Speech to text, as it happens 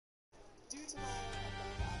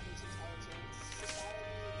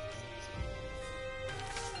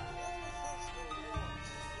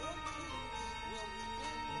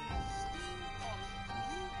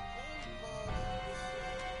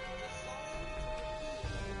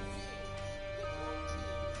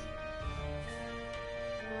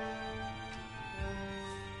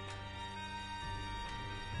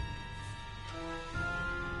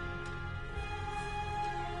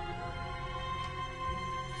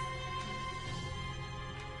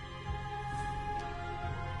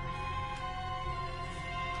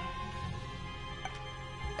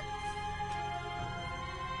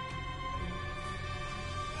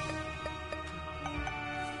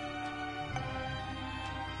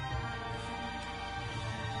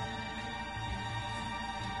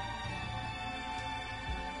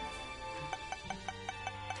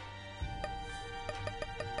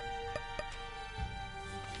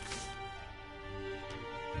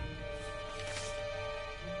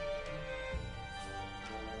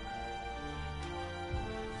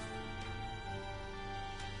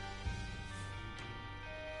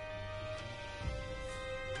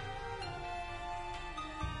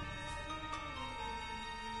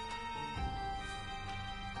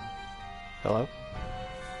Hello?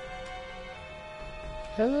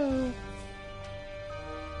 Hello?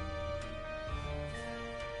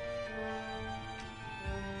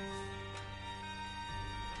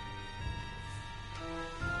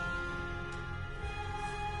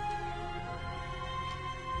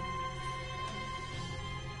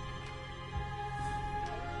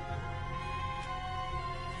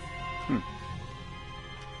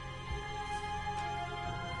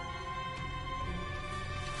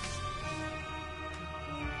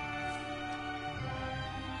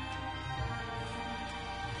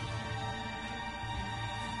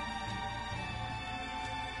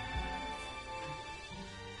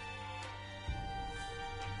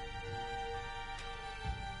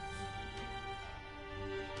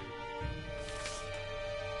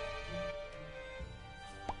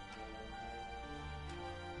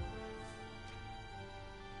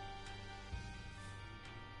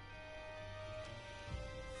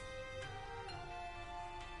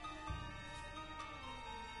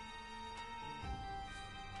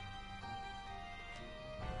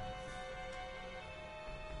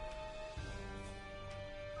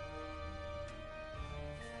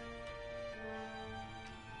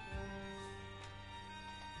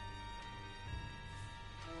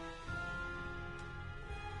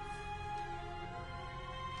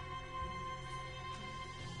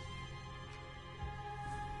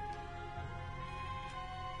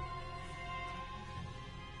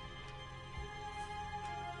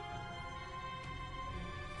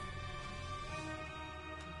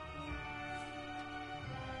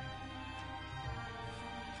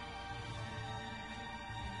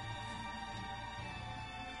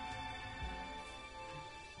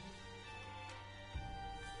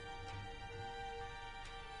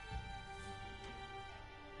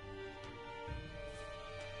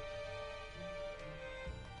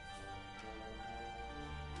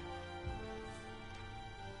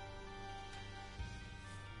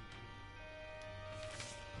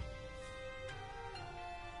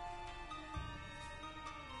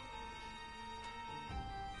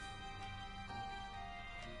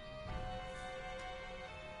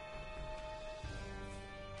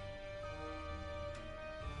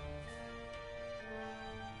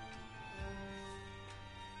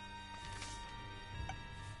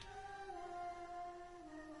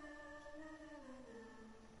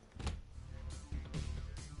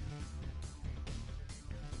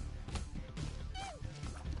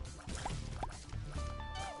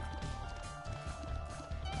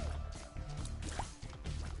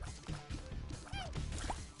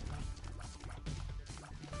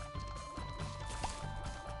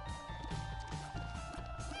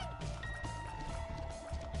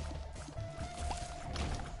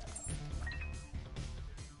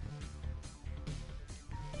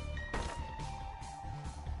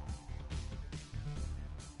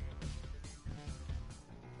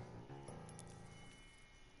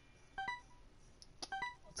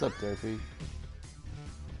 What's up, Dorothy?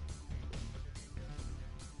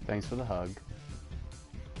 Thanks for the hug.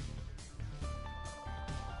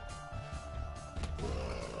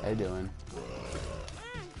 How you doing?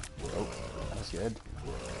 Oh, that's good.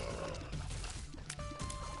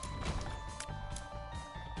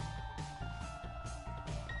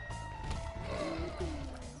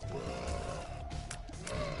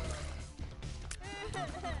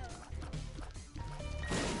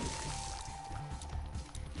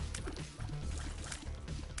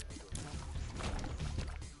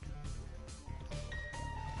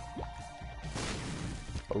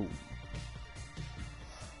 Oh.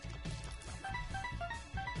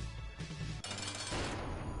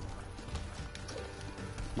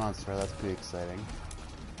 Monster, that's pretty exciting.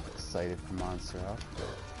 Excited for Monster.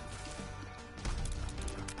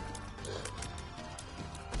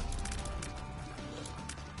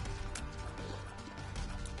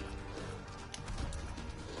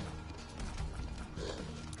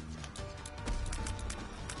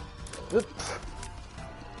 Oop.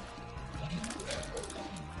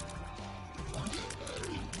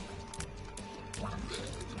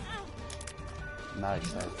 Not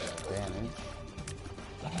excited for that damage.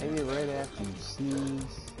 Maybe right after you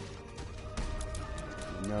sneeze.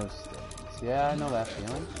 No sticks. Yeah, I know that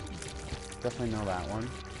feeling. Definitely know that one.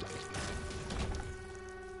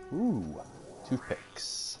 Ooh,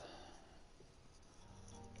 toothpicks.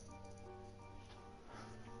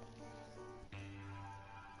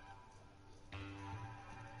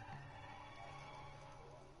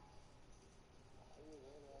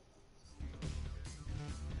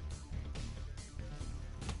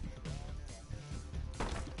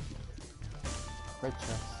 Red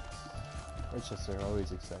chests. Red chests are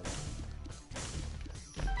always exciting.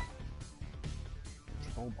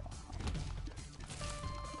 Troll bomb.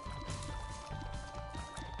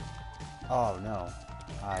 Oh no.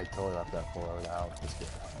 I totally left that floor without this guy.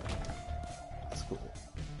 That's cool.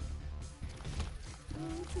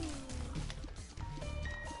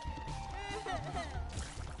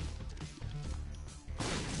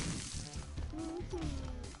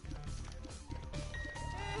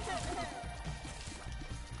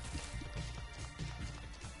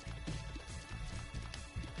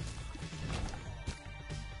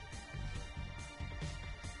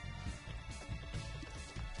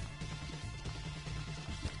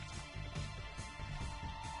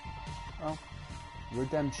 Oh,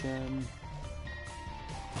 redemption.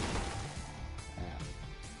 Yeah.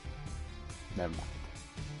 Never mind.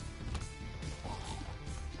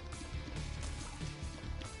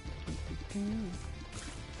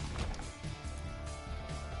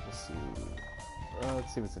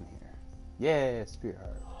 Let's see what's in here. Yeah, Spirit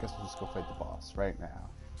Heart. Guess we'll just go fight the boss right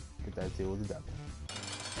now. Get that deal with the devil.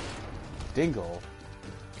 Dingle?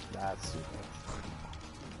 That's super.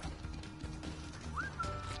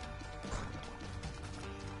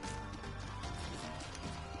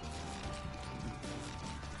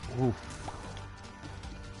 Oof.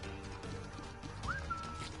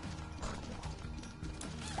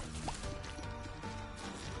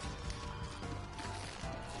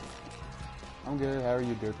 I'm good. How are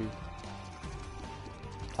you, Derpy?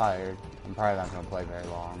 Tired. I'm probably not going to play very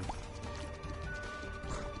long.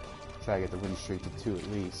 Try to get the win streak to 2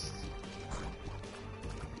 at least.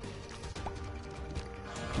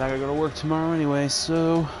 Not gonna go to work tomorrow anyway,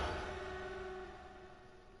 so...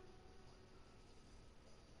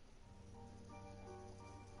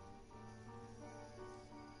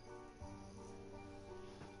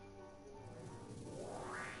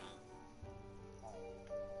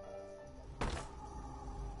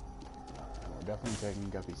 Definitely taking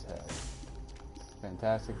Guppy's head.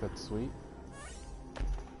 Fantastic, that's sweet.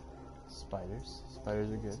 Spiders.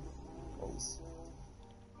 Spiders are good. Oh.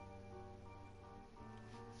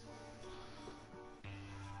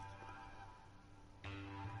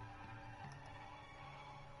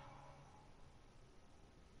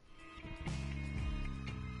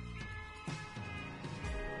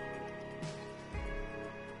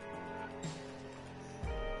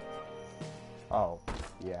 Oh,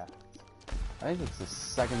 yeah. I think it's the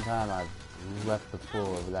second time I've left the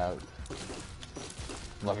floor without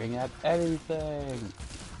looking at anything.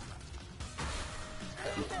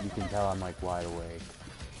 You can tell I'm like wide awake,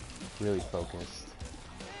 really focused.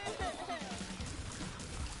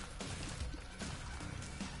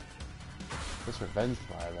 This revenge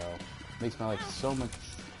fly though makes my life so much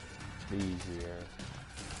easier.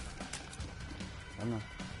 I'm gonna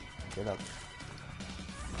get up.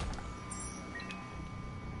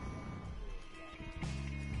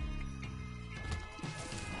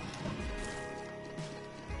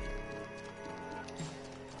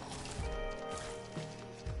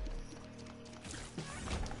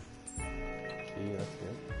 That's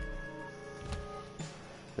good.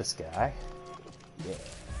 This guy. Yeah.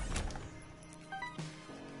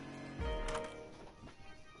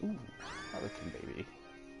 Ooh, Pelican baby.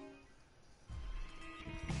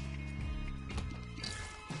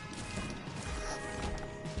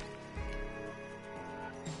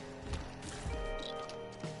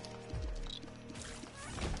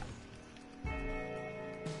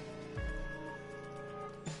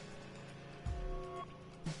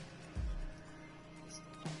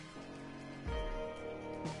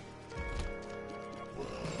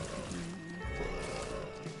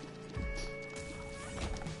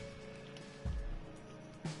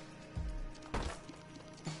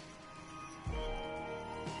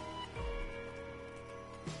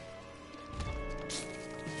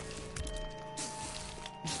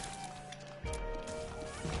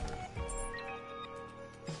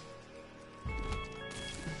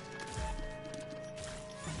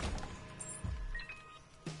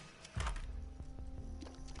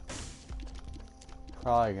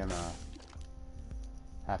 probably gonna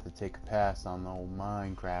have to take a pass on the old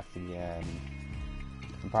Minecraft again.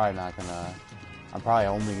 I'm probably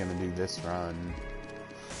only gonna do this run,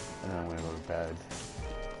 and then I'm gonna go to bed.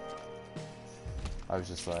 I was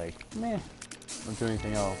just like, meh, don't do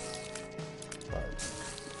anything else. But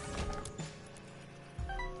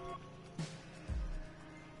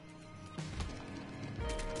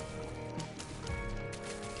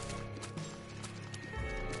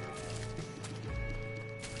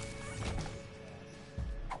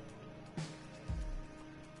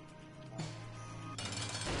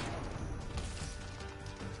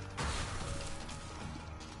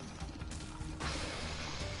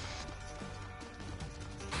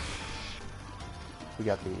we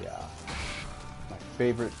got the my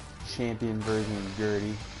favorite champion version of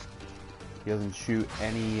Gertie. He doesn't shoot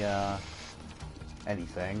any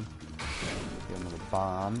anything. Give him a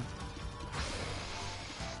bomb.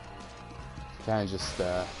 Kind of just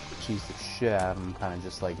cheese the shit out of him, kind of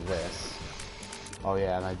just like this. Oh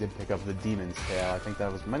yeah, and I did pick up the Demon's Tail. I think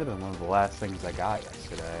that might have been one of the last things I got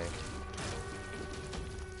yesterday.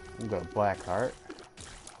 We'll go to Blackheart.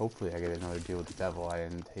 Hopefully I get another deal with the devil. I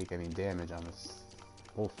didn't take any damage on this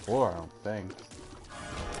whole floor, I don't think.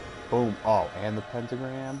 Boom. Oh, and the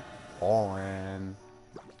pentagram. All in.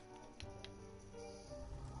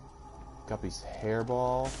 Guppy's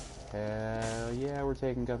hairball. Hell yeah, we're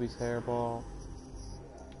taking Guppy's hairball.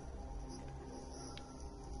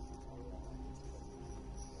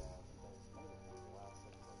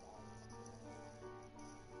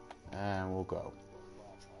 And we'll go.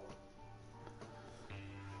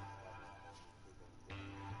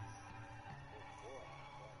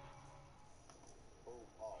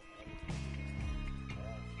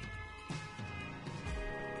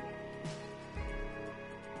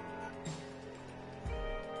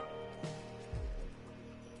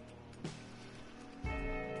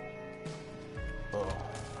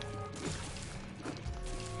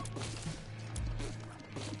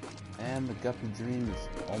 And the Guppy dream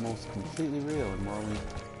is almost completely real, and we're only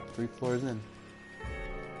 3 floors in.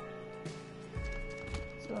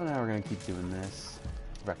 So now we're gonna keep doing this.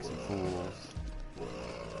 Wreck some fools.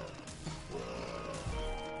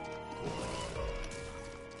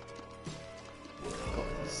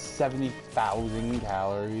 Got 70,000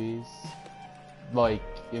 calories, like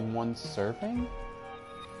in one surfing,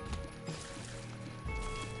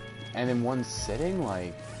 and in one sitting.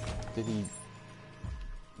 Like, did he?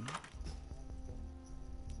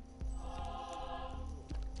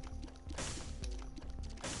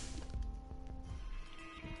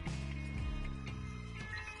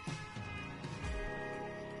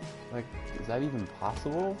 Like, is that even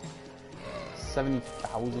possible?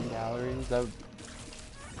 70,000 calories? That would...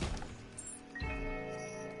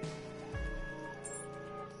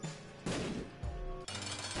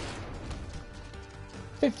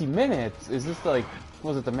 $50 minutes? Is this like,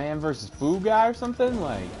 was it the Man vs. Food guy or something?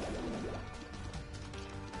 Like...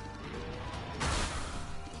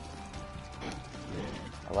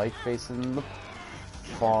 I like facing the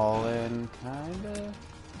fallen, kinda.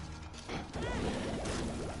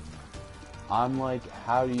 I'm like,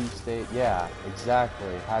 how do you stay? Yeah,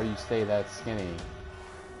 exactly. How do you stay that skinny?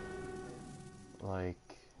 Like,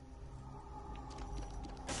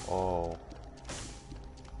 oh.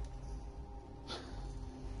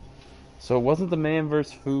 So it wasn't the Man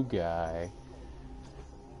vs. Food guy.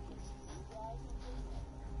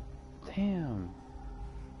 Damn.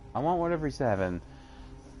 I want whatever he's having.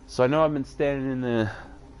 So I know I've been standing in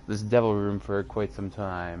this devil room for quite some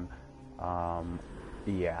time.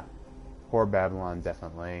 Yeah. Poor Babylon,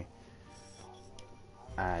 definitely.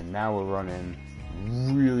 And now we're running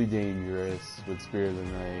really dangerous with Spirit of the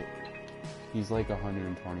Night. He's like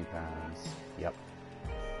 120 pounds. Yep.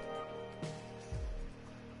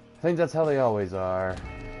 I think that's how they always are.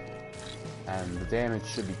 And the damage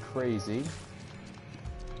should be crazy.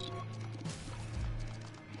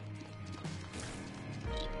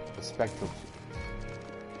 The spectral...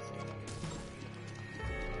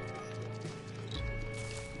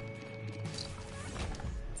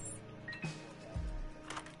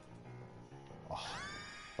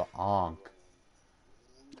 Onk.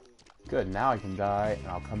 Good, now I can die, and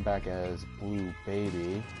I'll come back as Blue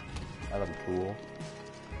Baby. That'll be cool.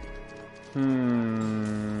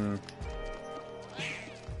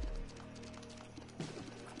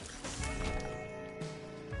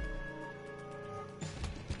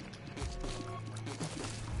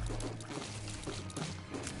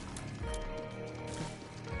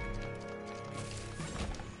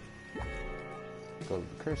 Go to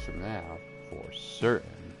the cursor now, for certain.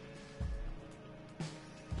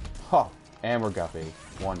 Huh, and we're Guppy.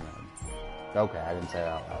 1 run. Okay, I didn't say that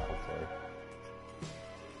out loud, hopefully.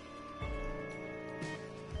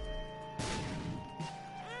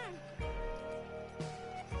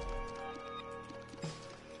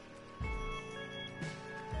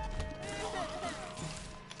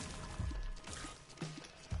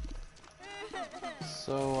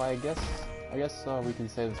 So I guess we can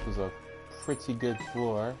say this was a pretty good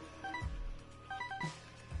floor. Let's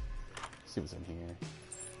see what's in here.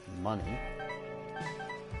 Money.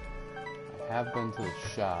 I have been to the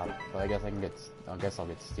shop, but I guess I'll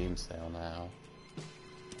get Steam sale now.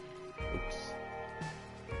 Oops.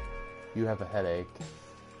 You have a headache.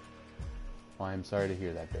 Well, I'm sorry to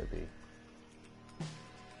hear that, Derpy.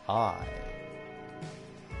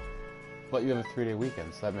 But you have a 3-day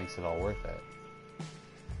weekend, so that makes it all worth it.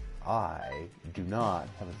 I do not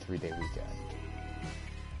have a 3-day weekend.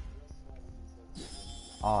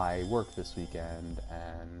 I work this weekend,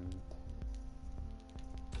 and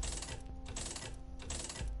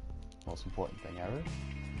most important thing ever.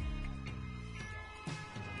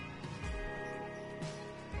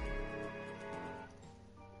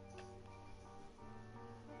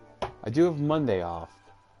 I do have Monday off,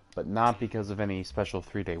 but not because of any special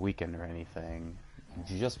 3-day weekend or anything.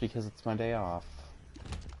 Just because it's my day off.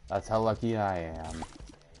 That's how lucky I am.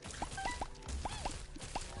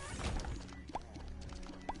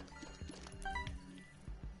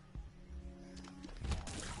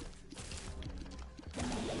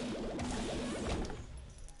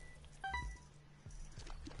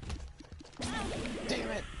 Damn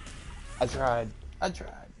it! I tried.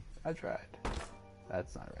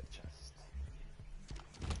 That's not a red chest.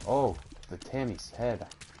 Oh, the Tammy's head.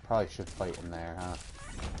 Probably should fight in there, huh?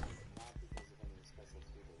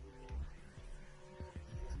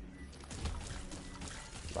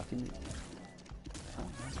 Lucky me. Oh,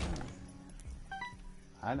 that's right.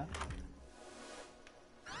 I know.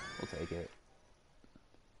 We'll take it.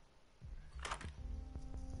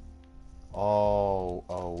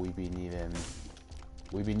 Oh, we be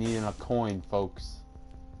needing a coin, folks.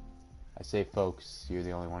 I say folks, you're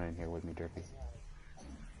the only one in here with me, Derpy.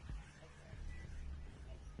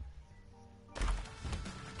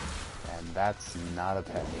 And that's not a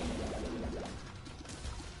penny.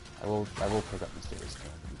 I will pick up Mysterious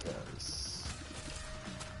Coin because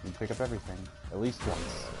you pick up everything at least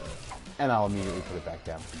once, and I'll immediately put it back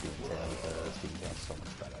down for Demon Tail because Demon Tail is so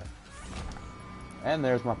much better. And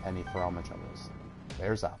there's my penny for all my troubles.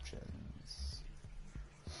 There's options.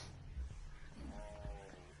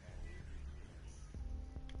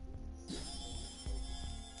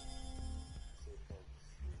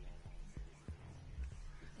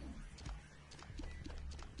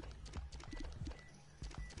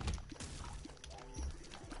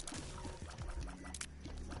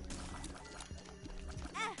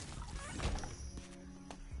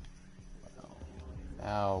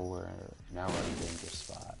 Now we're in a dangerous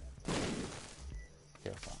spot.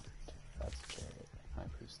 Careful. That's a chariot. High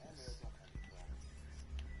priestess.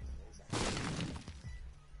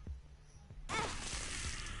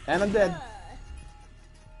 And I'm dead.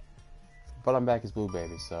 But I'm back as Blue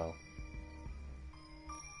Baby, so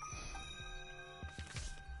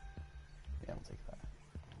yeah, we'll take that.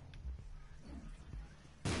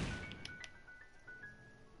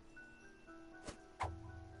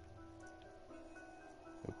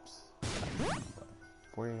 Oops.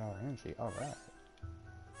 $48 energy. All right.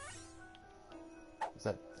 Is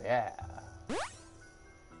that? Yeah.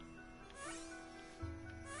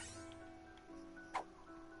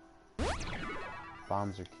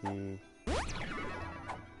 Bombs are key.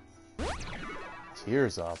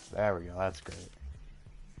 Tears up. There we go. That's great.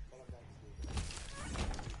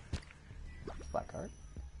 Black heart.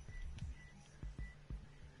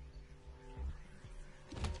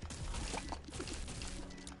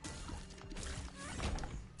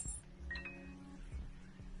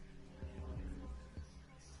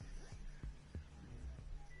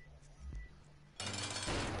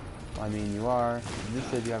 I mean, you just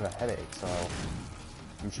said you have a headache, so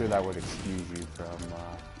I'm sure that would excuse you from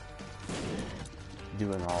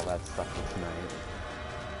doing all that stuff for tonight.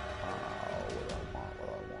 What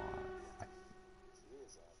do I want?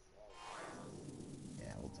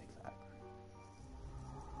 Yeah, we'll take that.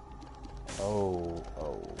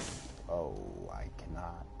 Oh, I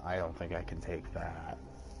cannot. I don't think I can take that.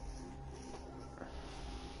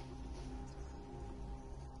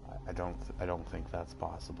 I don't think that's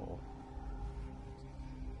possible.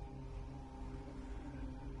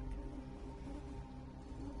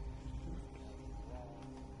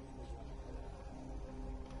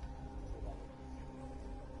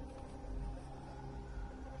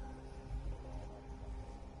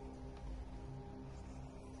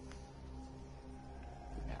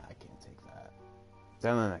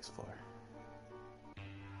 Down to the next floor.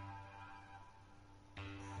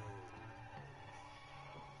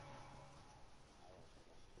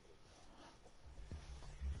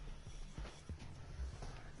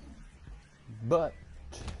 But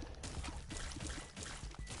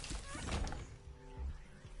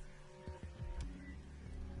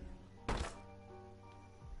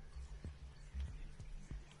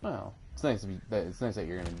well, it's nice to be. It's nice that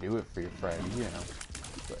you're gonna do it for your friend, you know.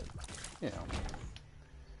 But you know,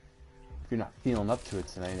 if you're not feeling up to it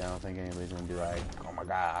tonight, I don't think anybody's gonna be like, "Oh my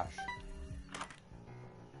gosh."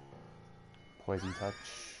 Poison touch.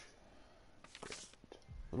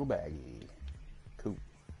 Little baggie. Cool.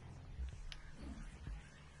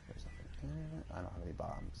 There's nothing there. I don't have any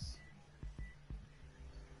bombs.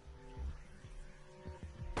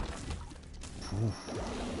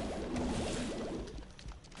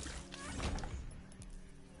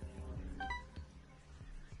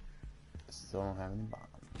 Still don't have any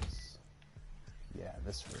bombs. Yeah,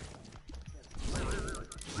 this room.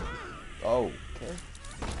 Oh, okay.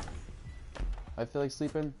 I feel like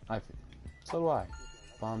sleeping. So do I.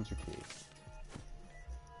 Bombs are key.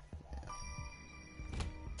 Yeah.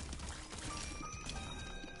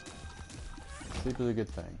 Sleep is a good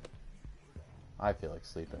thing. I feel like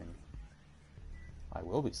sleeping. I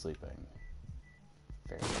will be sleeping.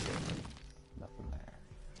 Very good. Nothing there.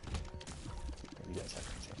 Okay, you guys have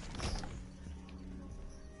a chance.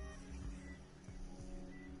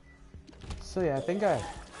 So yeah, I think wow.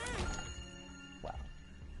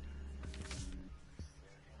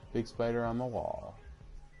 Big spider on the wall.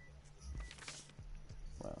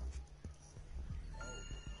 Well,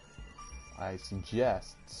 I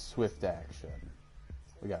suggest swift action.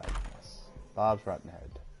 We got this. Bob's rotten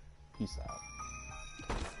head. Peace out.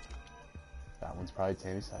 That one's probably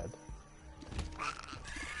Tammy's head.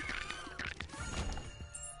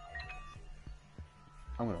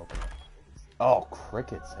 I'm gonna open it. Oh,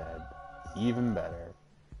 Cricket's head. Even better.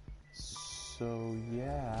 So,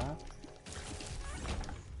 yeah.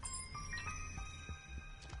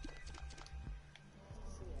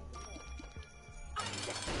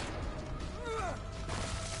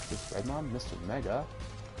 This Red Mom, Mr. Mega.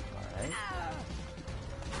 Alright.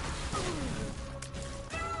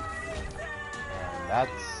 And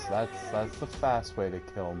that's the fast way to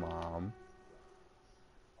kill Mom.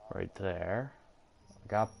 Right there.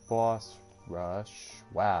 Got boss rush.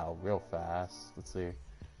 Wow, real fast. Let's see.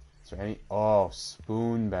 Is there any? Oh,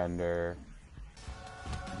 spoon bender.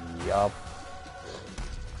 Yup.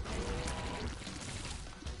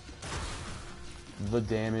 The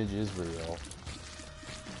damage is real.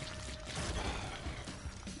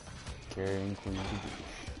 Carrying Queen to douche.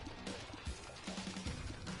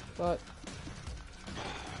 But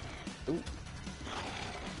ooh.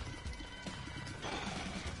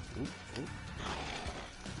 Ooh, ooh.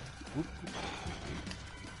 Ooh.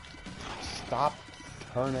 Stop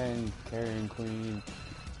turning, carrying Queen.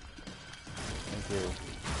 Thank you.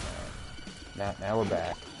 Now we're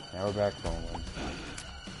back. Now we're back rolling.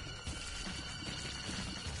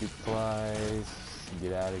 Shoot flies.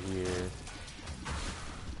 Get out of here.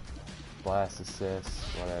 Blast assist.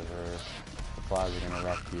 Whatever. The flies are gonna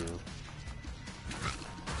wreck you.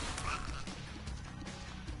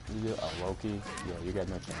 Oh, Loki? Yeah, you got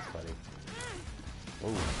no chance, buddy. Oh,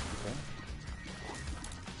 okay.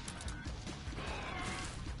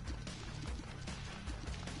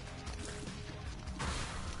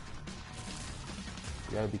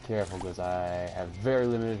 You gotta be careful because I have very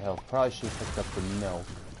limited health. Probably should have picked up the milk.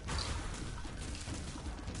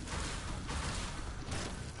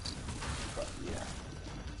 But yeah.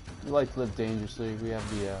 We like to live dangerously. We have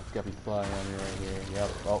the guppy flying on me right here. Yep.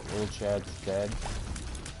 Oh, little Chad's dead.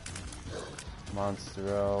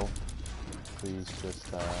 Monstero. Please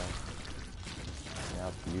just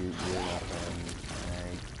yep, you're nothing.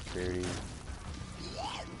 Alright, Gertie.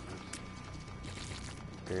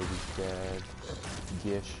 Gertie's dead.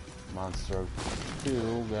 Gish. Monstero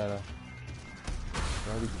 2. Gotta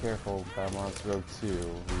be careful about Monstero 2.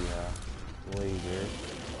 The laser.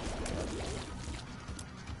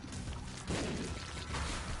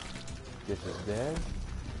 Gish is dead.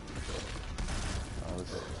 Oh,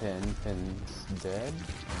 this is Pin's dead.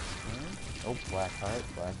 Oh, Blackheart.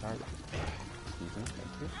 Excuse me,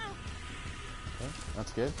 thank you. Okay,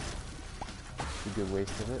 that's good. A good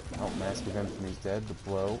waste of it. Oh, Mask of Infamy's dead. The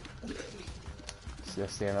blow. Just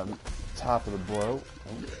gotta stand on top of the blow.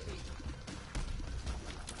 Oh.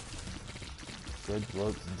 Good,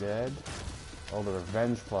 bloat's dead. Oh, the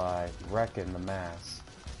Revenge Fly wrecking the mask.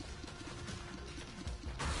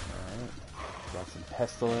 Alright. Got some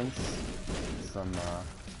Pestilence. Some,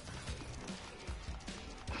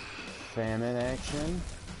 famine action.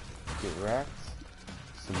 Get wrecked.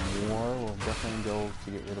 Some war. We'll definitely go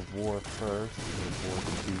to get rid of war first. Get rid of war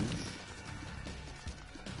the douche.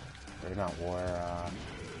 Or not war,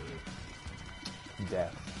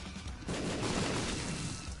 death.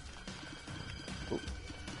 Ooh.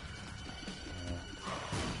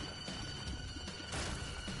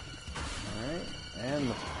 Alright, and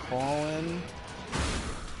the Fallen.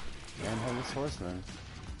 And Headless Horseman.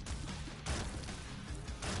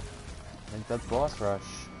 I think that's boss rush.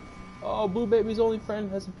 Oh, Blue Baby's only friend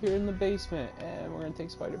has appeared in the basement, and we're gonna take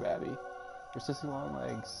Spider Babby. Persisting long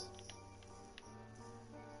legs.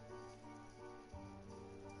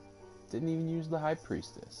 Didn't even use the High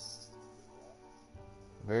Priestess.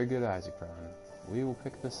 Very good, Isaac Run. We will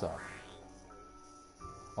pick this up.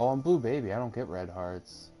 Oh, I'm Blue Baby. I don't get red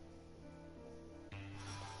hearts.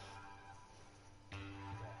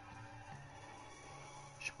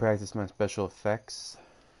 Should practice my special effects.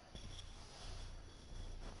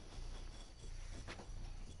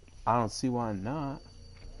 I don't see why not.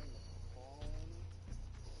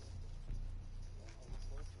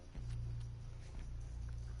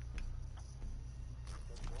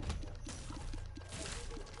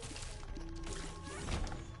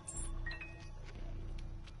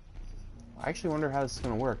 I actually wonder how this is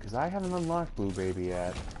going to work, because I haven't unlocked Blue Baby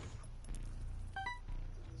yet.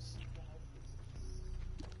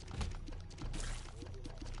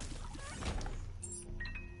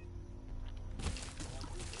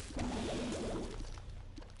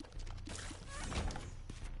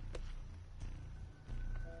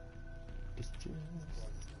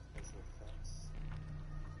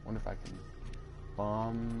 Wonder if I can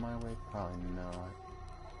bomb my way? Probably not.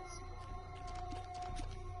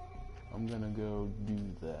 I'm gonna go do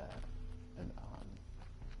that, and I'm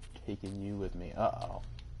taking you with me. Uh-oh.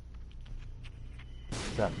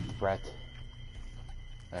 Is that a threat?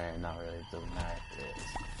 Not really, it doesn't matter if it is.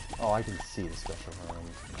 Oh, I can see the special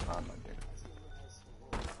rooms on my dick.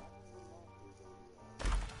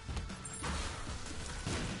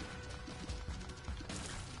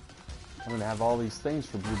 I'm gonna have all these things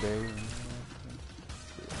for Blue Baby.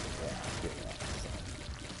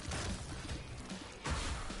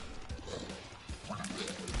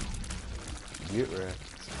 Get wrecked.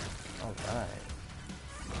 Alright.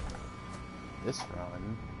 This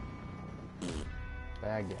run.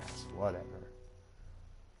 Bad gas, whatever.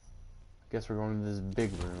 Guess we're going to this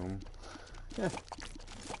big room.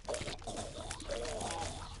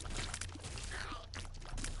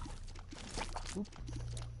 Oop.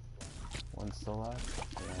 One still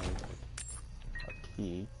left. And a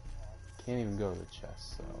key. Can't even go to the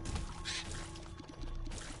chest, so.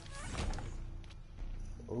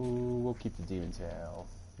 Oh, we'll keep the demon tail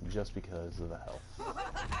just because of the health.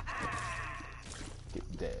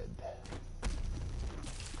 Get dead.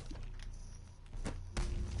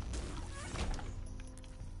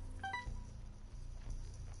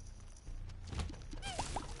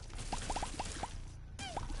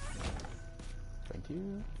 Thank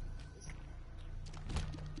you.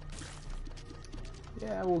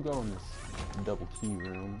 Yeah, we'll go in this double key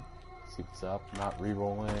room. See what's up. Not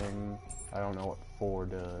re-rolling. I don't know what 4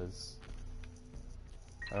 does.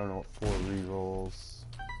 I don't know what 4 re-rolls.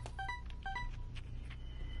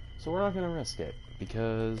 So we're not gonna risk it,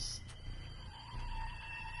 because...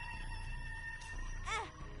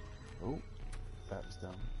 Oh, that was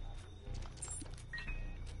dumb.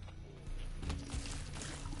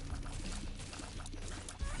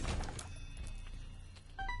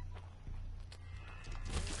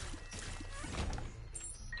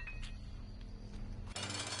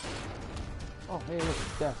 Oh, hey, look,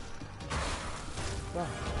 it's death. Wow.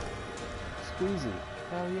 Squeezy.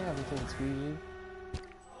 Hell yeah, we take Squeezy.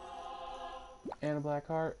 And a black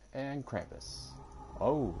heart, and Krampus.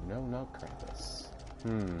 Oh, no, not Krampus.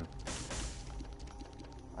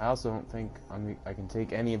 I also don't think I can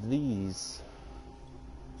take any of these.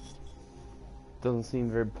 Doesn't seem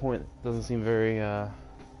very doesn't seem very, I'm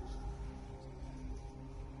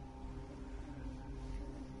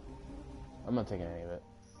not taking any of it.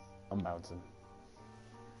 I'm bouncing.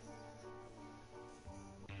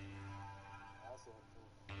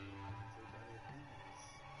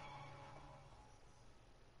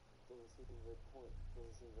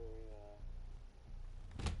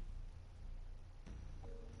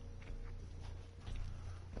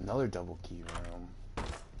 Another double key room.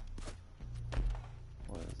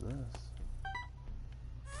 What is this?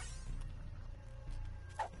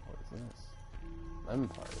 What is this? Lemon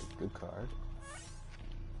Party. Good card.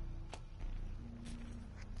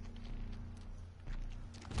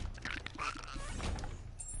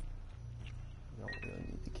 We don't really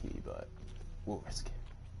need the key, but we'll risk it.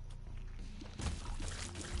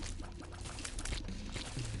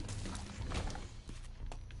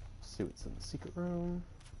 see what's in the secret room.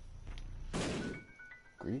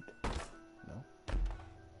 Agreed? No?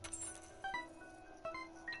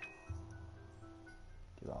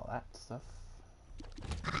 Get all that stuff.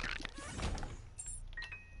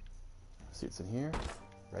 See what's in here.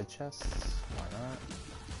 Red chests. Why not?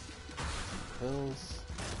 Pills.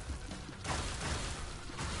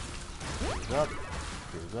 Here's up.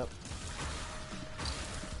 Here's up.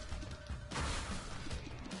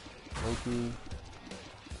 Loki.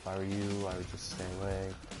 If I were you, I would just stay away.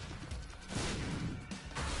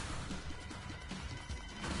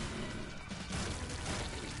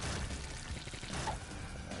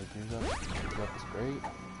 Here's up. Here's up is great.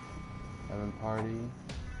 Lemon party.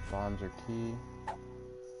 Bombs are key.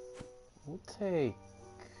 We'll take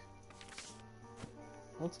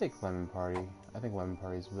lemon party. I think lemon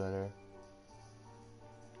party's better.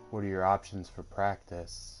 What are your options for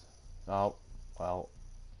practice? Oh, well.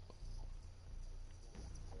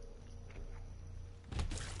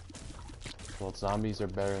 Well, zombies are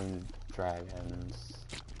better than dragons.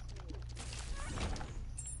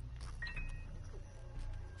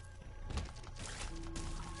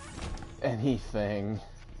 Anything.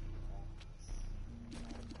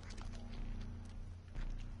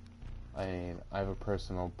 I mean, I have a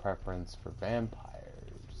personal preference for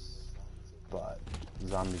vampires, but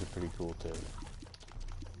zombies are pretty cool too.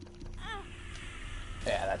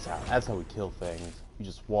 Yeah, that's how we kill things. We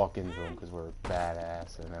just walk into them because we're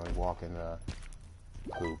badass, and then we walk into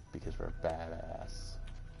poop because we're badass.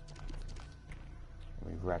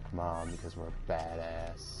 And we wreck mom because we're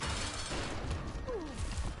badass.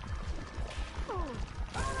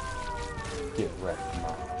 Get wrecked,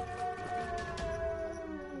 mom.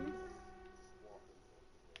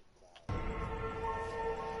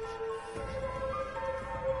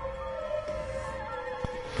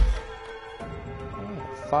 Oh,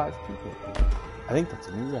 5 people. I think that's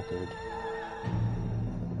a new record.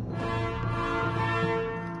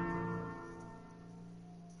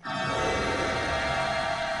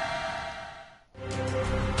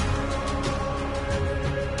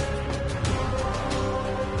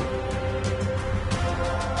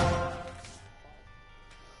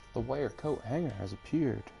 The wire coat hanger has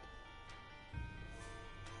appeared.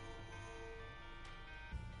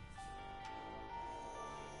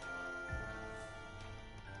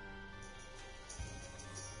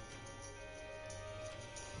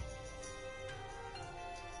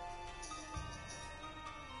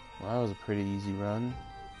 Well, that was a pretty easy run.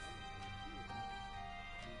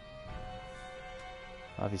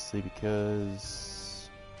 Obviously because...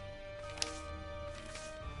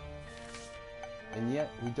 And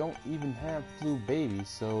yet, we don't even have blue baby,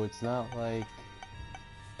 so it's not like...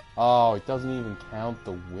 Oh, it doesn't even count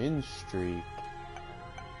the win streak.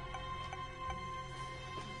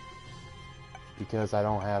 Because I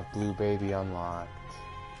don't have blue baby unlocked.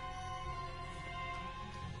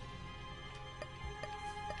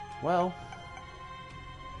 Well...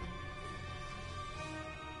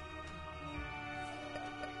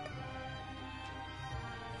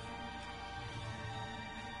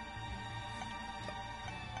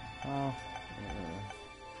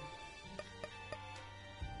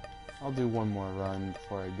 I'll do one more run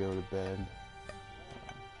before I go to bed.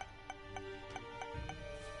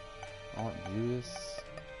 I want Judas.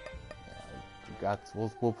 Yeah,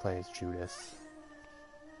 we'll play as Judas.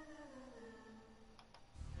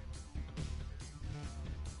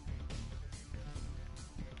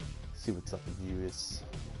 See what's up with Judas.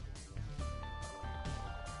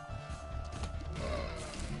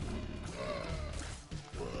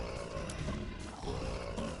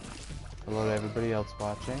 Hello to everybody else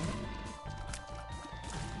watching.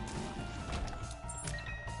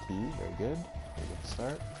 Key, very good. Very good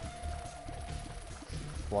start.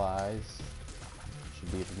 Flies.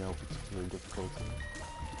 Should be able to know particular difficulty.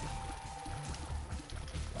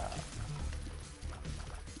 Wow.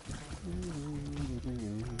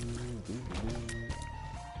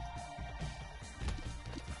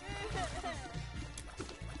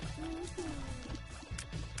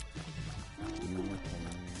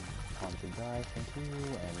 To die from 2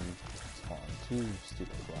 and spawn 2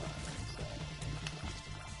 stupid bombs.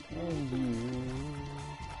 And you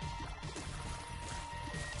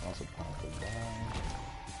also prompted die.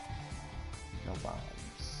 No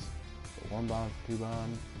bombs. So 1 bomb for 2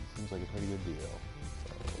 bombs seems like a pretty good deal.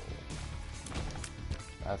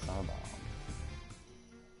 So that's not a bomb.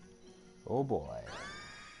 Oh boy.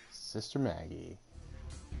 Sister Maggie.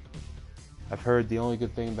 I've heard the only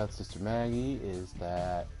good thing about Sister Maggie is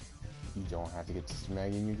that you don't have to get Sister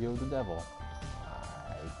Maggie and you deal with the devil.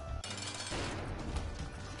 I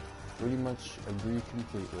pretty much agree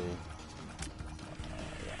completely.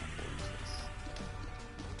 Yeah,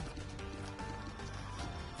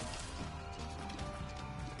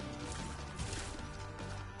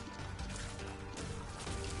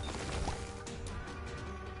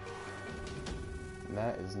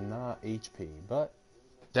 that is not HP, but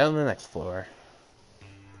down to the next floor.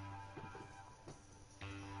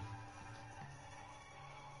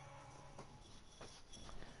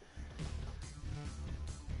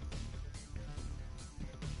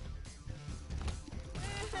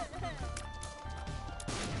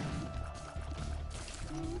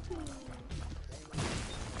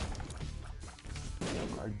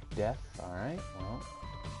 Our death, alright, well,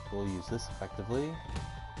 we'll use this effectively.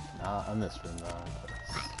 Not on this room though,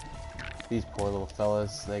 'cause these poor little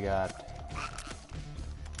fellas, they got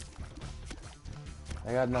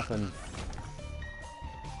nothing.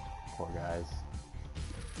 Poor guys.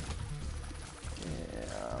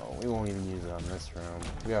 Yeah, we won't even use it on this room.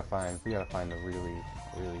 We gotta find a really,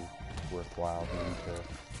 really worthwhile thing to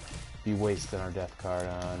be wasting our death card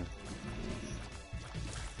on.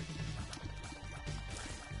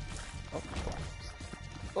 Oh,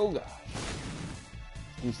 oh gosh.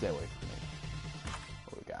 You stay away from me.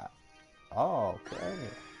 What we got? Oh, okay.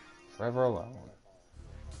 Forever Alone.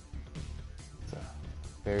 It's a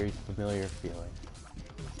very familiar feeling.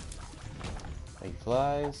 Make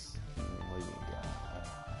flies. What do you got?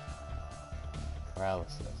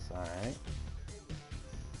 Paralysis. Alright.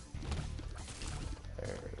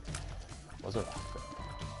 There was a rock there.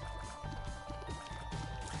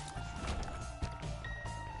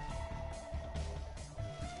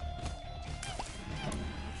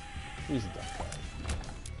 Here's the death card.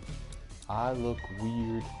 I look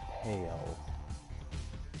weird pale.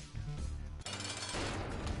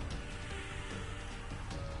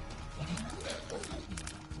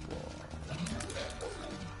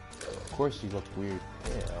 Of course you look weird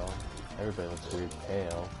pale. Everybody looks weird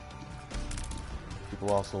pale.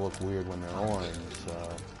 People also look weird when they're orange,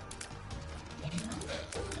 so...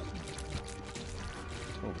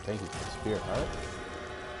 Oh, thank you for the spirit heart.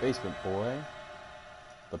 Basement boy.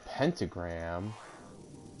 The pentagram.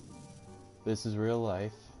 This is real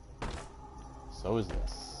life. So is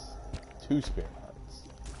this. 2 spirit hearts.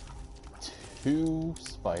 2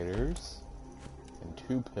 spiders. And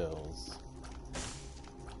 2 pills.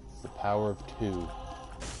 It's the power of 2.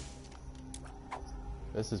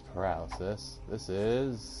 This is paralysis. This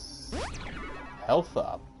is health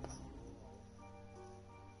up.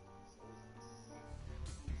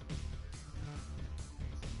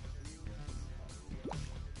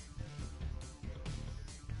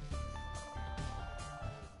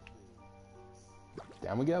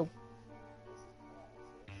 Down we go.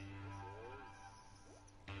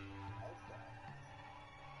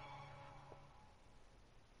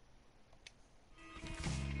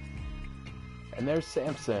 And there's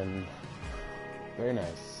Samson. Very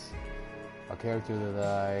nice. A character that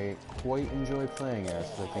I quite enjoy playing as,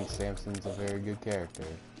 because I think Samson's a very good character.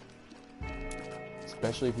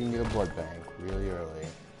 Especially if you can get a blood bank really early.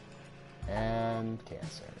 And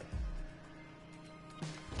cancer.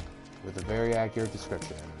 With a very accurate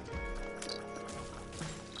description.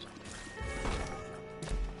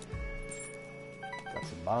 Got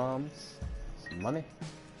some bombs, some money,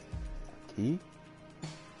 key.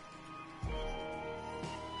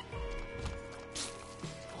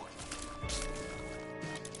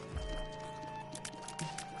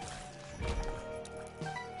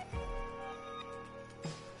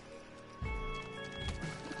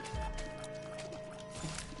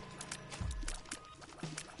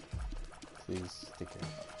 Please stick it.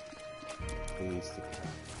 Please stick it.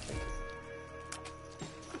 Thank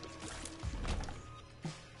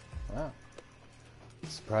you. Wow.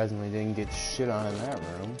 Surprisingly didn't get shit on in that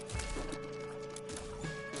room.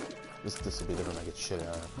 This will be the room I get shit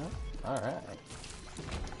on. Huh? Alright.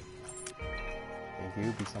 Thank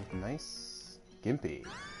you. Be something nice. Gimpy.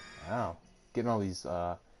 Wow. Getting all these,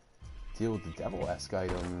 deal with the devil-esque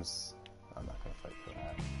items. I'm not gonna fight for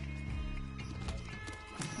that.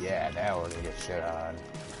 Yeah, now we're gonna get shit on.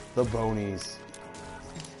 The bonies.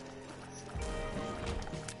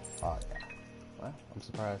 Oh yeah. Well, I'm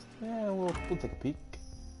surprised. Yeah, we'll take a peek.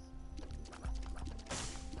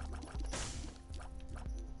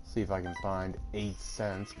 See if I can find 8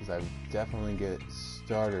 cents, because I definitely get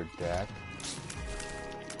starter deck.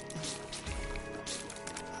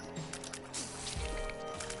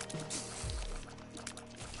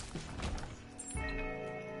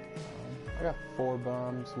 I got 4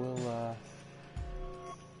 bombs. We'll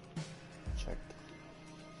check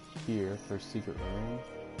here for a secret room.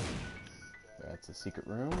 That's a secret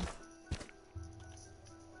room.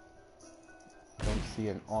 Don't see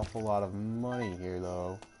an awful lot of money here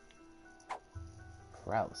though.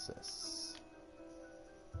 Paralysis.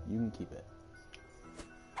 You can keep it.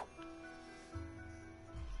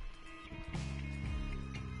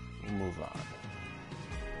 We'll move on.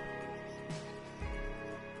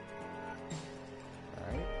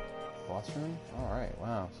 boss room? Alright,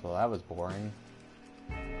 wow, so that was boring.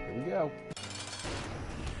 Here we go.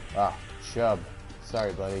 Ah, Chub.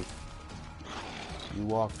 Sorry, buddy. You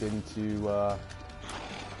walked into,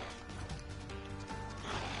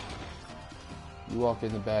 you walked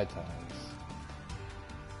into bad times.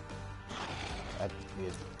 That's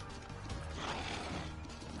it.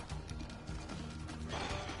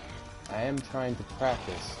 I am trying to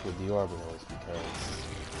practice with the orbitals because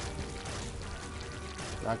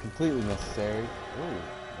not completely necessary.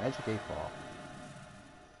 Ooh, magic 8-ball.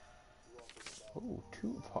 Ooh,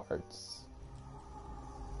 2 parts.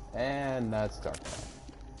 And that's Dark Ball.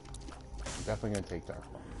 I'm definitely gonna take Dark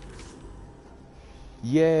Ball.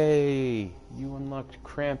 Yay! You unlocked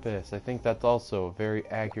Krampus. I think that's also a very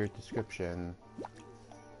accurate description.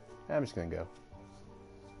 I'm just gonna go.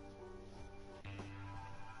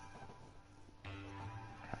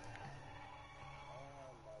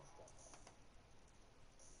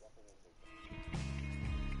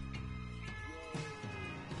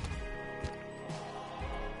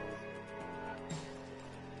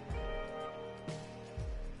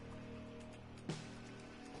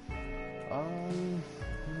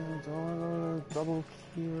 Double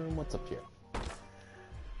here. What's up here?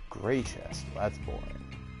 Gray chest. That's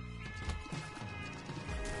boring.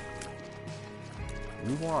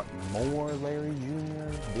 You want more, Larry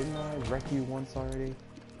Jr.? Didn't I wreck you once already?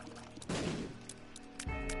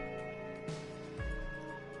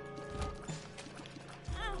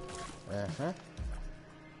 Uh-huh.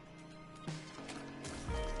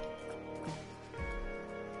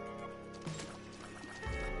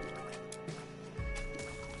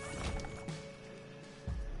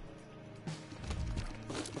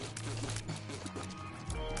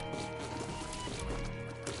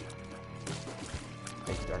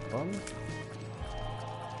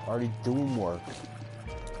 Already doing work.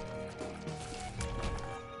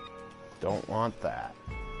 Don't want that.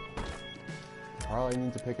 Probably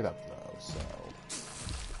need to pick it up though, so.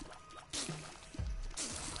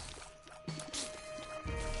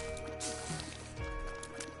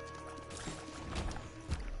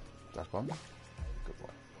 Dark one? Good boy.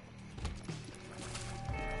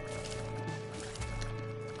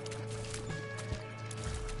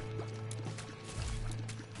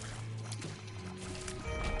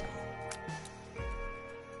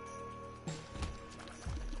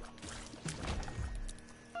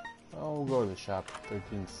 We'll go to the shop.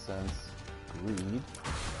 13 cents. Greed.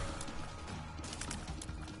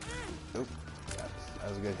 Oop. That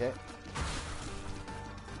was a good hit.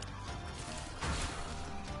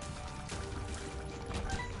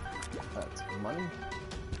 That's money.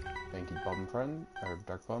 Thank you, Bum Friend. Or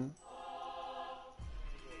Dark Bum.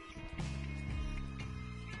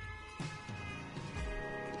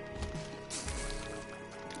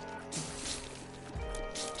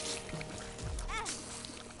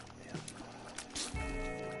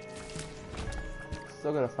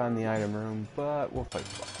 Still gotta find the item room, but we'll fight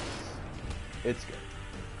the boss. It's good.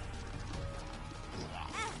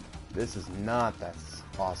 This is not that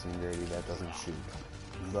awesome grady that doesn't shoot,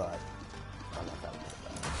 but I'm not that good at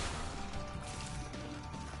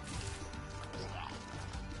that.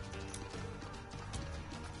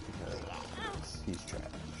 Because he's trash,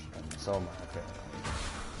 and so am I apparently.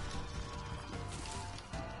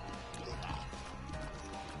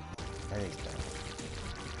 And he's bad.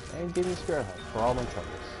 And give me Spirit Heart for all my troubles.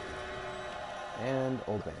 And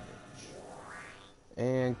Old Bandage.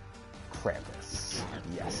 And Krampus.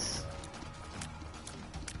 Yes.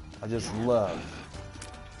 I just love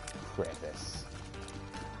Krampus.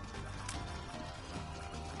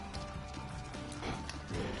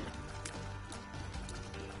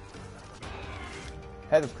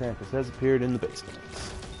 Head of Krampus has appeared in the basement.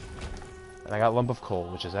 And I got Lump of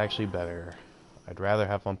Coal, which is actually better. I'd rather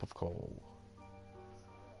have Lump of Coal.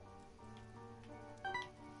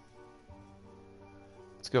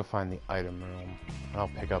 Let's go find the item room. I'll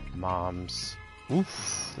pick up Mom's.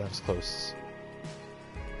 Oof, that was close.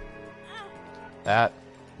 That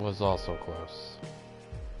was also close.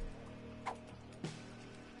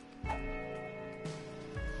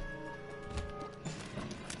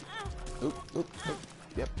 Oop, oop, oop.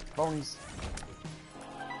 Yep, bones.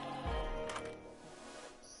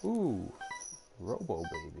 Ooh, Robo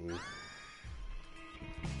Baby.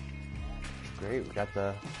 It's great. We got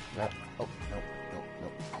the. Oh, nope.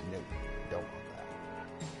 Nope, don't want that.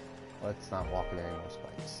 Let's not walk into any more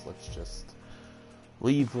spikes. Let's just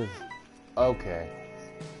leave with... Okay.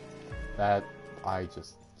 That,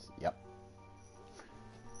 yep.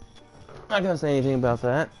 Not gonna say anything about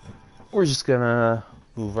that. We're just gonna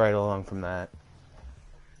move right along from that.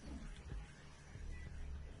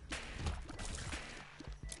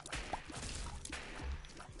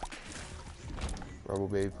 Robo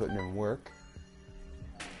Baby putting in work.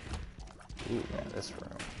 Ooh, yeah, this room.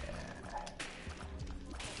 Yeah.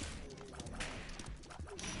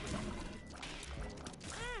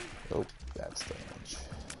 Oh, that's damage.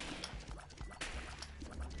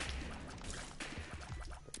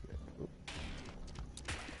 Ooh.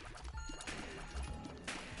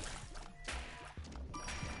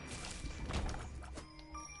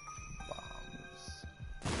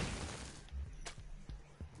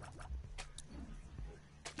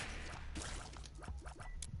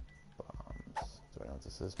 Do I know what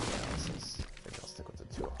this is? Paralysis. I think I'll stick with the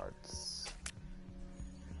 2 hearts.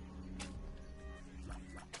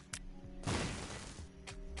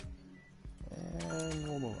 And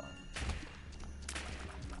we'll move on.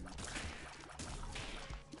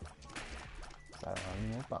 So I don't have any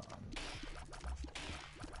more bombs.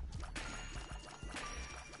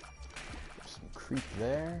 There's some creep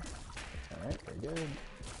there. Alright, very good.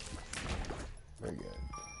 Very good.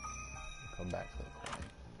 Come back to the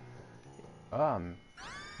coin.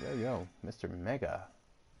 Yo, Mr. Mega.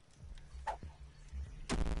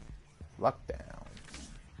 Lockdown.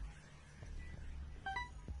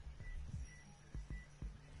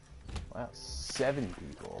 Wow, 7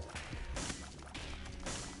 people.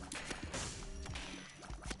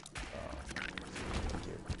 Thank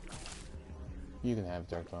you. You can have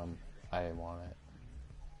Dark Bomb. I didn't want it.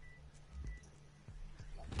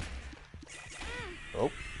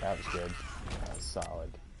 Oh, that was good. That was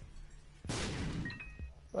solid.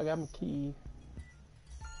 So I got my key.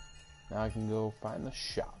 Now I can go find the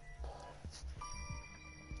shop.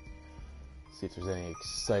 See if there's any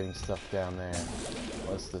exciting stuff down there.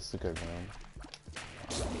 Unless this is a good room.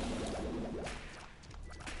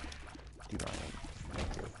 Do not need.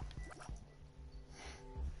 Thank you.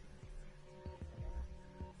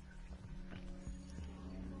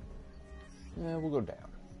 Yeah, we'll go down.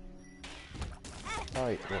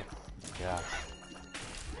 Oh, gosh.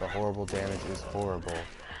 The horrible damage is horrible.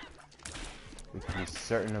 We can be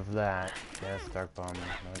certain of that. Yes, Dark Bomb.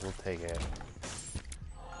 Might as well take it.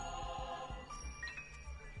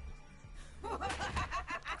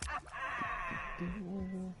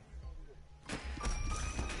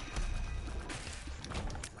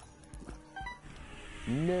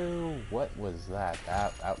 No, what was that?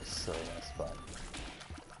 That was silliness, but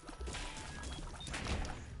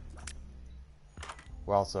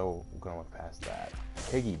we're also gonna look past that.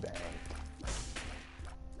 Piggy bank.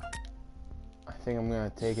 I think I'm gonna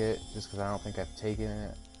take it just because I don't think I've taken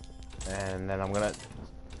it, and then I'm gonna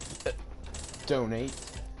donate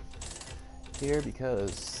here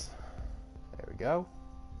because there we go.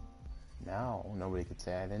 Now nobody could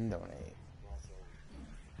say I didn't donate.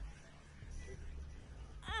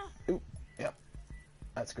 Ooh, yep,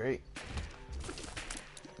 that's great.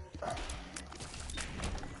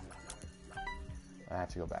 I have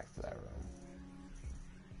to go back to that room.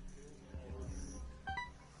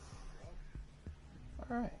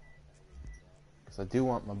 Alright. Because I do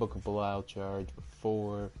want my Book of Belial charge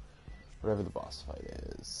before whatever the boss fight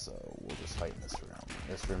is. So we'll just fight in this room.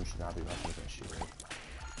 This room should not be much of an issue.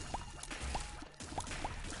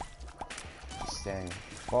 Just standing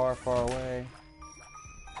far, far away.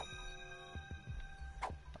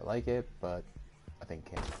 I like it, but I think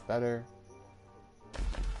King's better.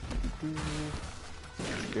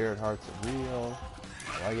 Spirit Hearts are real.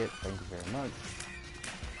 I like it. Thank you very much.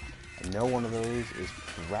 I know one of those is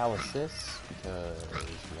paralysis, because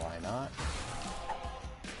why not?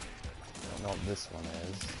 I don't know what this one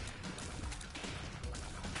is.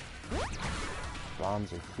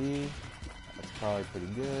 Bombs are key. That's probably pretty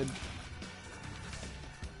good.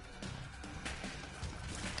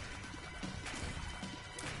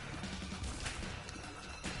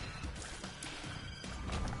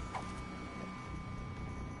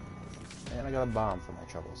 And I got a bomb for my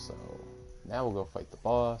trouble, so now we'll go fight the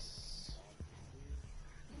boss.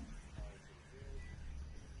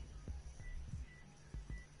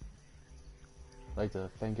 I'd like to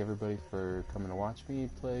thank everybody for coming to watch me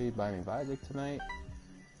play Binding of Isaac tonight.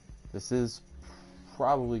 This is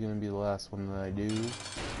probably going to be the last one that I do.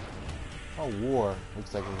 Oh, war.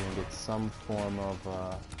 Looks like we're going to get some form of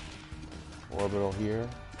orbital here.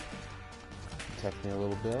 Protect me a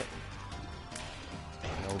little bit. I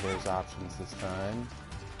know there's options this time,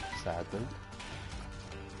 sadly.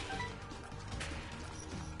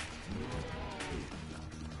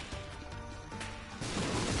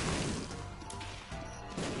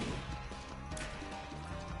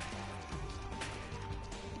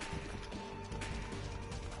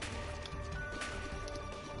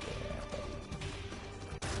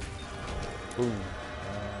 Boom.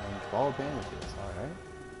 And ball bandages, alright.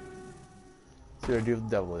 See what I do with the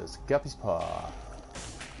devil is. Guppy's Paw.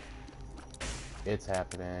 It's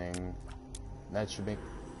happening. That should make...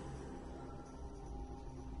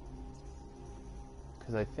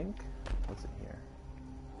 Because I think... What's in here?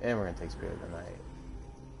 And we're going to take Spirit of the Night.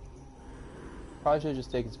 Probably should have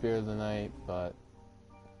just taken Spirit of the Night, but...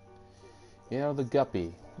 You know, the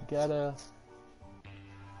guppy. Gotta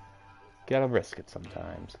risk it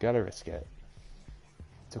sometimes. Gotta risk it.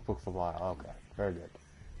 Took book for a while. Okay, very good.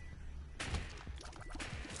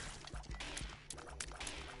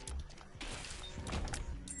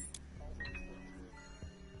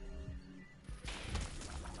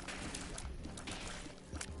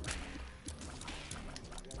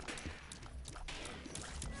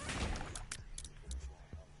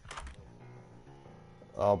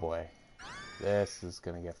 Oh boy. This is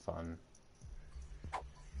gonna get fun.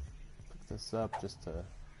 Pick this up just to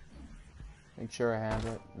make sure I have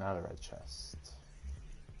it. Not a red chest.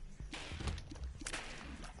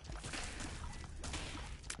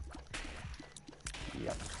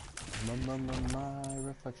 Yep. My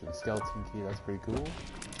reflection. Skeleton key, that's pretty cool.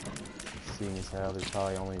 Seeing as how there's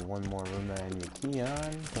probably only one more room that I need a key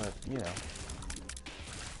on, but you know.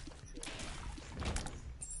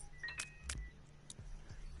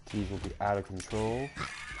 Keys will be out of control.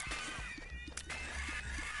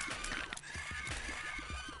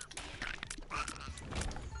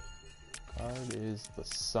 Card is the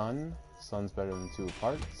sun. Sun's better than 2 of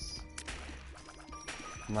hearts.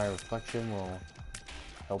 My reflection will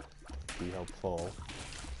be helpful.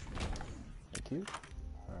 Thank you.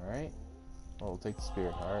 Alright. Well, we'll take the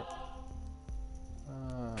spirit heart.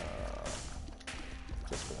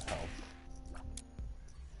 Just for the health.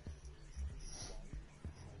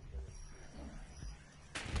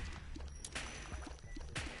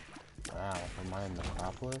 Wow, am I in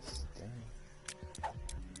Necropolis? Dang.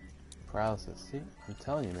 Paralysis. See? I'm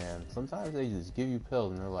telling you, man. Sometimes they just give you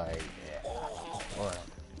pills and they're like, yeah, alright.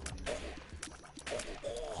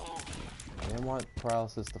 I didn't want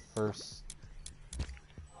paralysis the first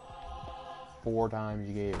 4 times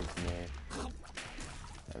you gave it to me.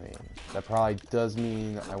 I mean, that probably does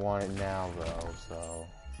mean I want it now, though, so,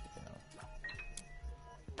 you know.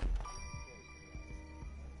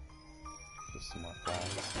 Just some more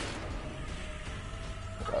flags.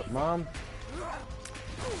 What up, Mom?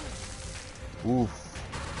 Oof.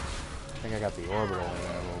 I think I got the orbital in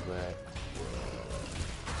there a little bit.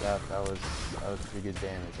 That was pretty good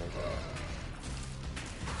damage right there.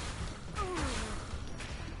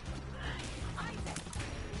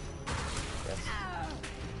 Yes.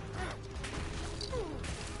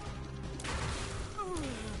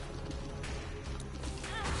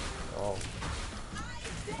 Oh.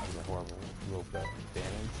 That was a horrible little bit of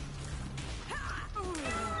damage.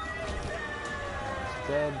 He's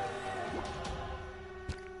dead.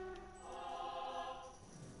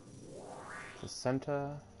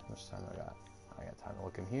 Placenta. How much time I got? I got time to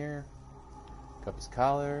look in here. Guppy's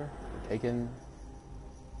collar. We're taking.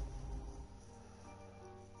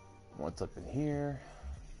 What's up in here?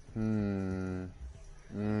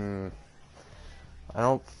 I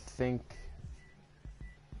don't think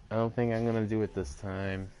I'm gonna do it this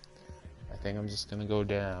time. I think I'm just gonna go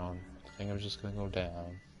down. Yeah, I'm just gonna go down.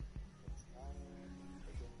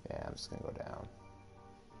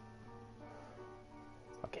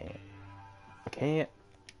 I can't.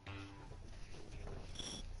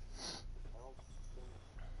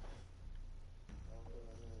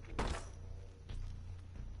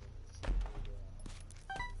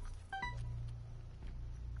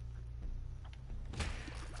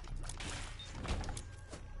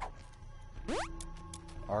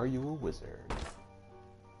 Are you a wizard?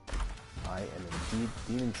 I am indeed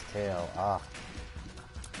Demon's Tail. Ah.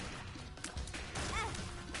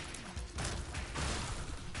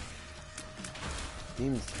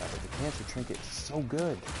 Demon's Tail, but the cancer trinket is so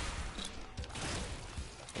good.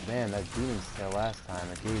 But man, that Demon's Tail last time,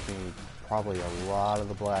 it gave me probably a lot of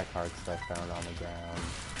the black hearts that I found on the ground.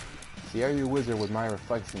 See, Are You a Wizard with my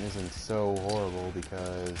reflection isn't so horrible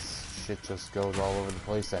because shit just goes all over the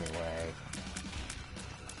place anyway.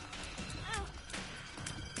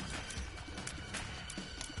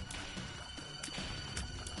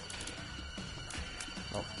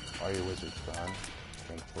 Oh, Are You a Wizard's gone,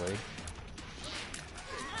 thankfully.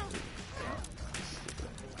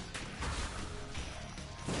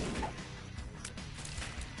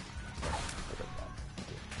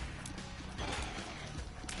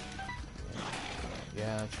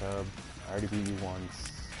 Yeah, Chub. I already beat you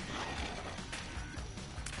once.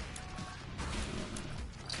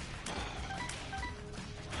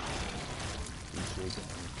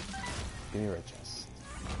 Give me a red chest.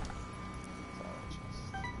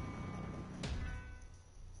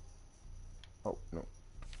 Oh, no.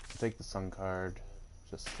 take the sun card.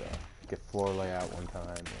 Just get floor layout one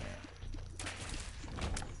time.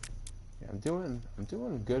 Yeah, I'm doing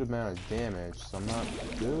a good amount of damage, so I'm not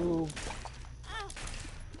too.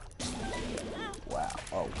 Wow.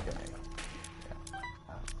 Okay.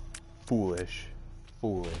 Yeah. Foolish.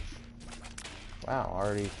 Wow.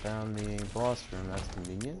 Already found the boss room. That's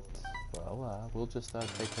convenient. Well, we'll just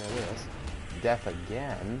take care of this. Death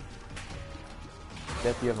again.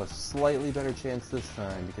 Death, you have a slightly better chance this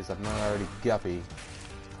time because I'm not already guppy.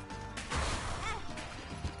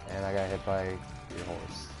 And I got hit by your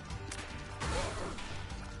horse.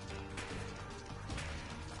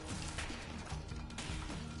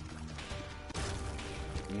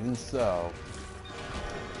 Even so.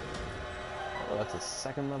 Oh, that's a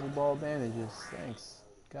second level ball of bandages. Thanks.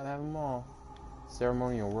 Gotta have them all.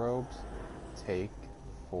 Ceremonial robes. Take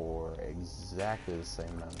for exactly the same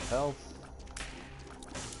amount of health.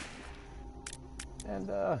 And,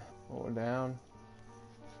 lower down.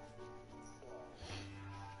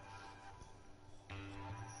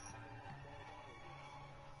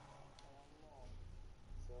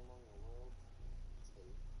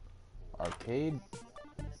 Arcade.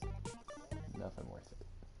 Nothing worth it.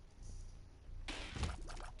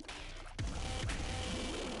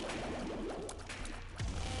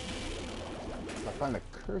 If I find a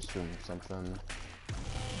curse room or something.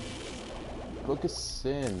 Book of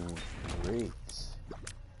Sin. Great.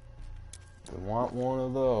 I want one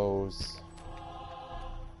of those.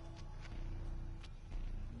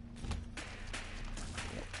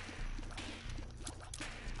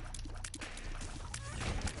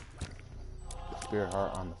 Spirit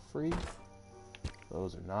Heart on the free.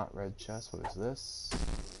 Those are not red chests. What is this?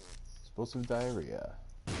 Explosive diarrhea.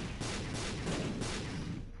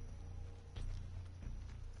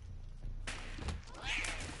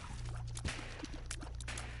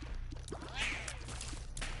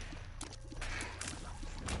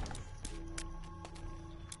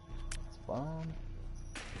 Bomb.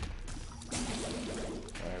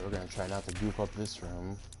 Alright, we're gonna try not to goof up this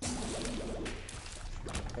room.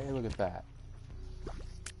 Hey, look at that.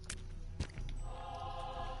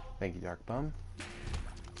 Thank you, Dark Bum.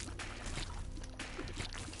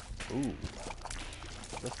 Ooh.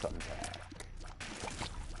 Lift attack.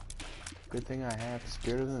 Good thing I have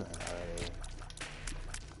Spirit of the Night already.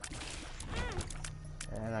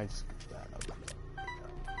 And I just scooped that up.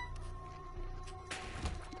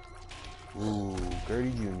 Ooh,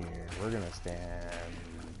 Gertie Jr. We're gonna stand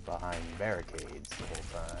behind barricades the whole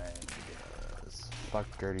time because fuck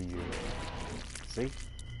Gertie Jr. See?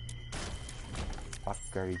 Fuck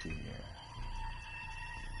Gertie Jr.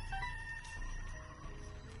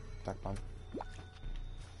 Dark Bomb.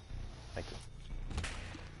 Thank you.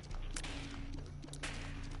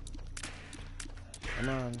 Come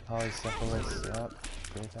on, Polycephalus. Yep.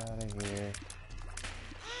 Get out of here.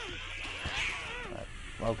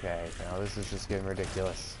 Okay, now this is just getting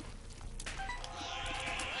ridiculous.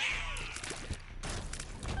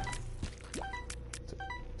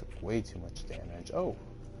 Took way too much damage. Oh!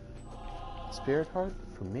 Spirit Heart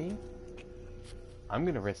for me? I'm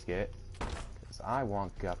gonna risk it. Because I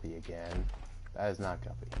want Guppy again. That is not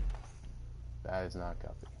Guppy. That is not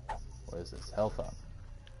Guppy. What is this? Health up.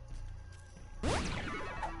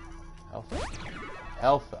 Health up.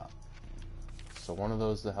 Health up. So one of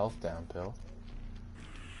those is the health down pill.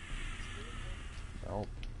 Nope.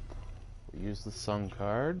 We use the sun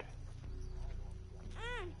card.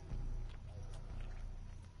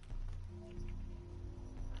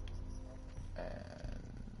 And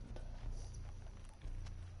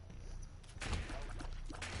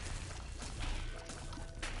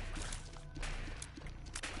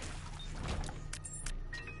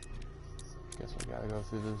guess we gotta go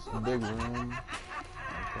through this big room.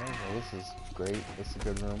 Okay, well this is great. This is a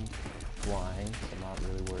good room. Flying, so I'm not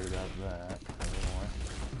really worried about that anymore.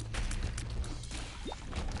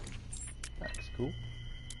 That's cool.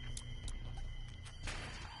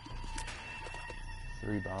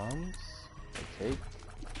 3 bombs. I take.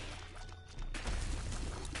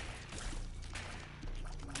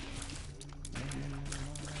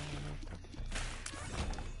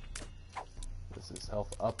 This is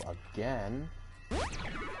health up again. We'll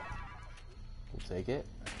take it.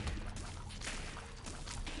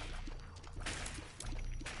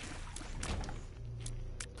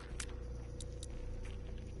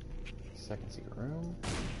 Second secret room.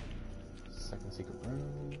 Second secret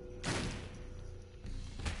room.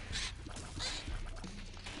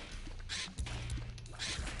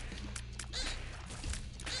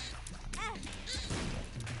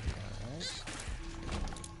 Alright.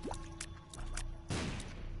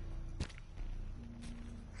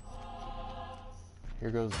 Here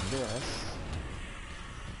there goes this.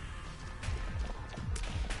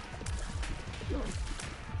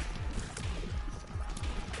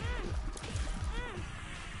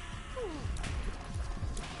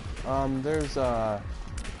 There's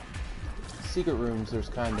secret rooms. There's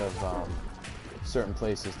kind of certain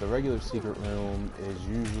places. The regular secret room is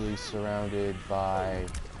usually surrounded by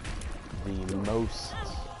the most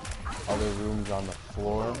other rooms on the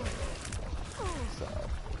floor. So,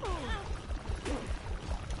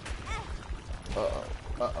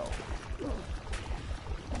 uh-oh.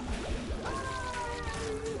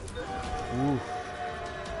 Oof.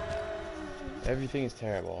 Everything is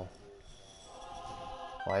terrible.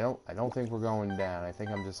 Well, I don't think we're going down. I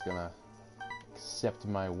think I'm just gonna accept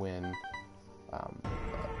my win.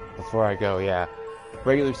 Before I go, yeah,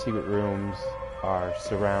 regular secret rooms are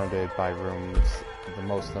surrounded by rooms, the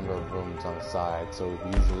most number of rooms on the side. So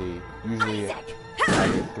usually I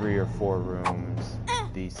get 3 or 4 rooms.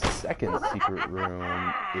 The second secret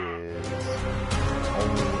room is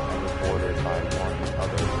only bordered by one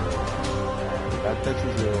other room. That's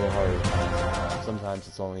usually a little harder to find. Sometimes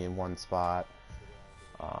it's only in one spot.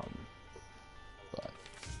 But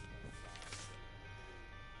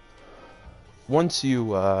once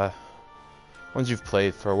you've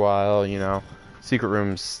played for a while, you know, secret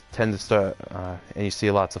rooms tend to start, and you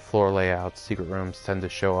see lots of floor layouts. Secret rooms tend to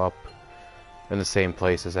show up in the same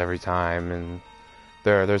places every time, and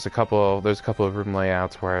there's a couple of room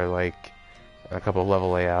layouts where, like, a couple of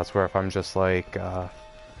level layouts where if I'm just like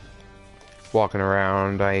walking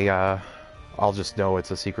around, I'll just know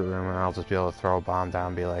it's a secret room, and I'll just be able to throw a bomb down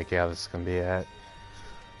and be like, yeah, this is gonna be it.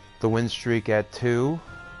 The win streak at 2,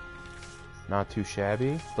 not too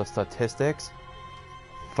shabby. The statistics,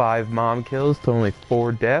 5 mom kills to only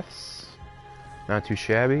 4 deaths, not too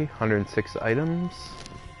shabby. 106 items,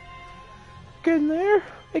 getting there,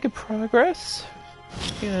 making progress.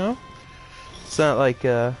 You know, it's not like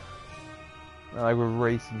we're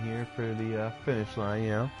racing here for the finish line, you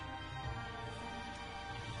know.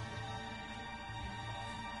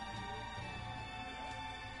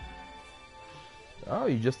 Oh,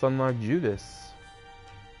 you just unlocked Judas.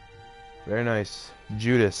 Very nice.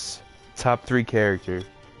 Judas, top 3 character.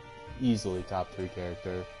 Easily top 3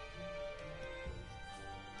 character.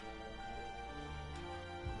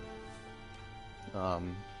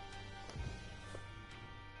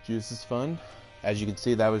 Judas is fun. As you can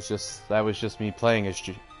see, that was just me playing as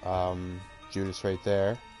Judas right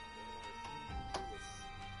there.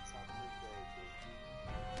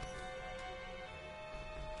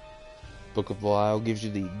 Book of Belial gives you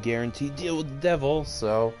the guaranteed deal with the devil,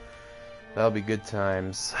 so that'll be good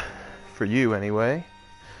times for you anyway.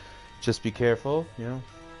 Just be careful, you know.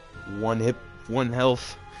 1 hit, 1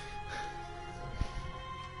 health.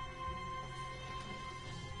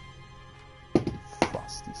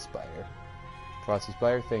 Frosty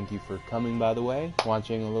Spire, thank you for coming, by the way.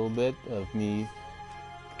 Watching a little bit of me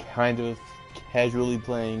kind of casually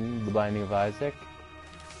playing The Binding of Isaac.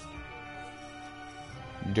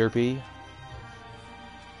 Derpy,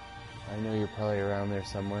 I know you're probably around there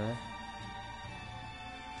somewhere.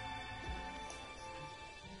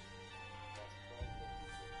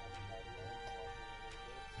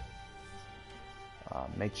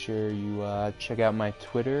 Make sure you check out my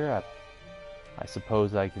Twitter. I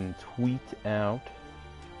suppose I can tweet out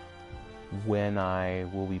when I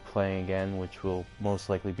will be playing again, which will most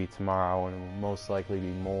likely be tomorrow, and will most likely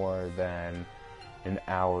be more than an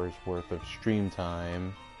hour's worth of stream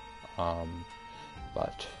time.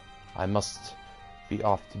 But I must be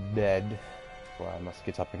off to bed, or I must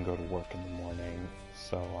get up and go to work in the morning.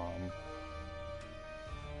 So,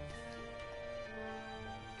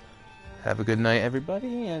 have a good night,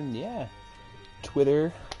 everybody, and yeah,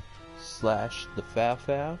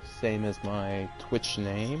 Twitter/TheFowFow, same as my Twitch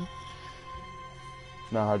name.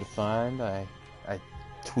 Not hard to find. I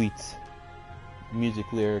tweet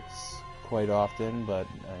music lyrics quite often, but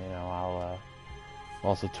you know, I'll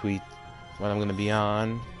also tweet when I'm going to be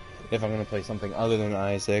on. If I'm going to play something other than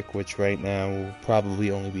Isaac, which right now will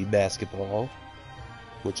probably only be basketball,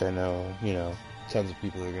 which I know, you know, tons of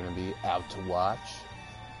people are going to be out to watch.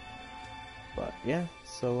 But yeah,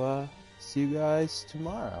 so see you guys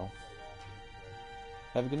tomorrow.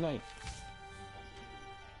 Have a good night.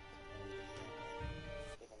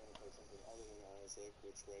 If I'm going to play something other than Isaac,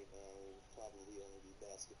 which right now will probably only be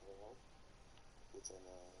basketball, which I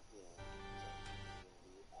know, you know, some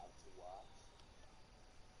people are going to be out to watch.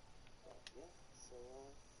 But yeah, so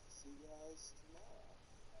see you guys tomorrow.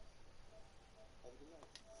 Have a good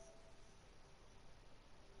night.